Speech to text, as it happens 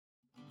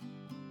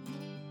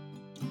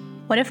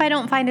What if I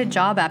don't find a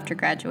job after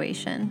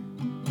graduation?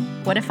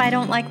 What if I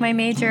don't like my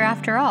major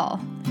after all?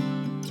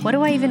 What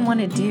do I even want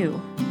to do?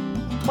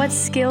 What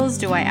skills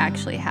do I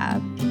actually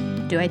have?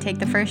 Do I take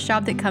the first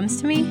job that comes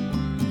to me?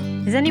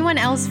 Is anyone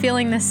else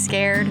feeling this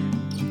scared?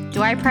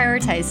 Do I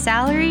prioritize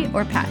salary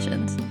or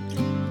passions?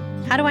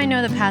 How do I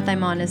know the path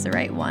I'm on is the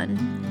right one?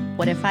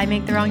 What if I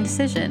make the wrong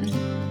decision?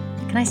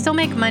 Can I still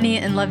make money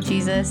and love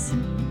Jesus?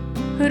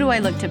 Who do I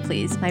look to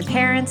please? My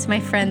parents, my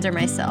friends, or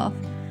myself?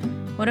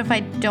 What if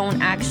I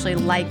don't actually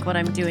like what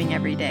I'm doing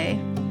every day?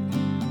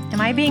 Am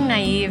I being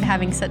naive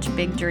having such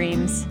big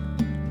dreams?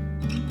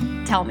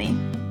 Tell me,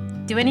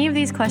 do any of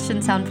these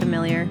questions sound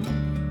familiar?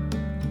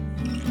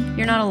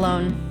 You're not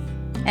alone.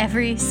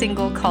 Every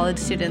single college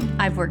student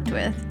I've worked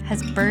with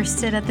has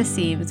bursted at the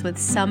seams with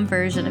some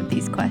version of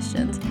these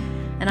questions,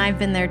 and I've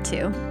been there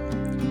too.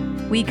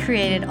 We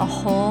created a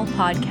whole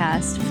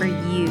podcast for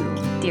you,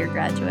 dear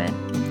graduate.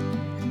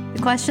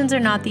 The questions are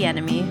not the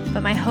enemy,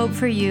 but my hope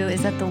for you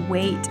is that the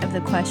weight of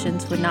the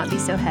questions would not be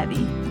so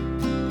heavy.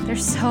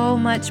 There's so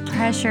much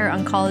pressure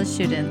on college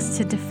students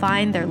to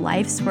define their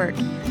life's work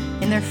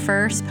in their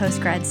first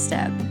post-grad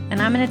step,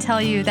 and I'm going to tell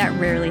you that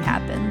rarely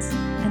happens,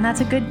 and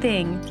that's a good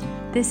thing.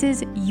 This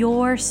is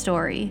your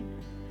story.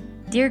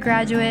 Dear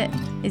Graduate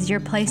is your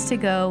place to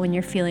go when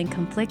you're feeling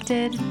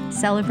conflicted,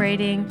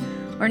 celebrating,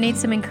 or need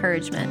some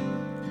encouragement.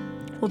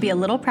 We'll be a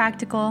little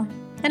practical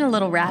and a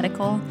little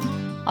radical.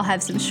 I'll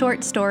have some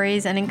short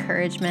stories and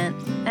encouragement,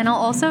 and I'll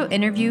also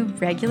interview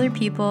regular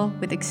people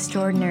with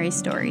extraordinary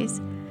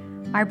stories.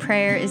 Our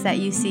prayer is that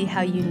you see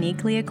how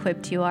uniquely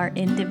equipped you are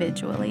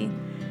individually,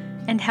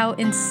 and how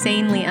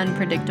insanely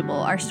unpredictable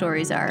our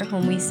stories are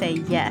when we say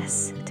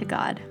yes to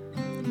God.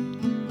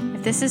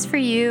 If this is for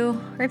you,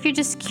 or if you're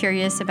just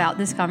curious about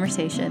this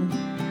conversation,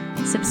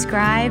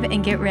 subscribe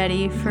and get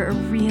ready for a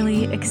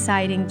really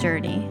exciting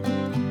journey.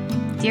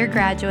 Dear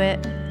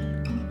graduate,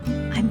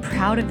 I'm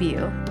proud of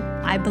you.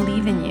 I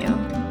believe in you.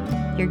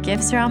 Your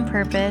gifts are on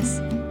purpose,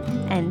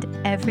 and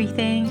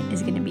everything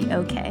is going to be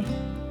okay.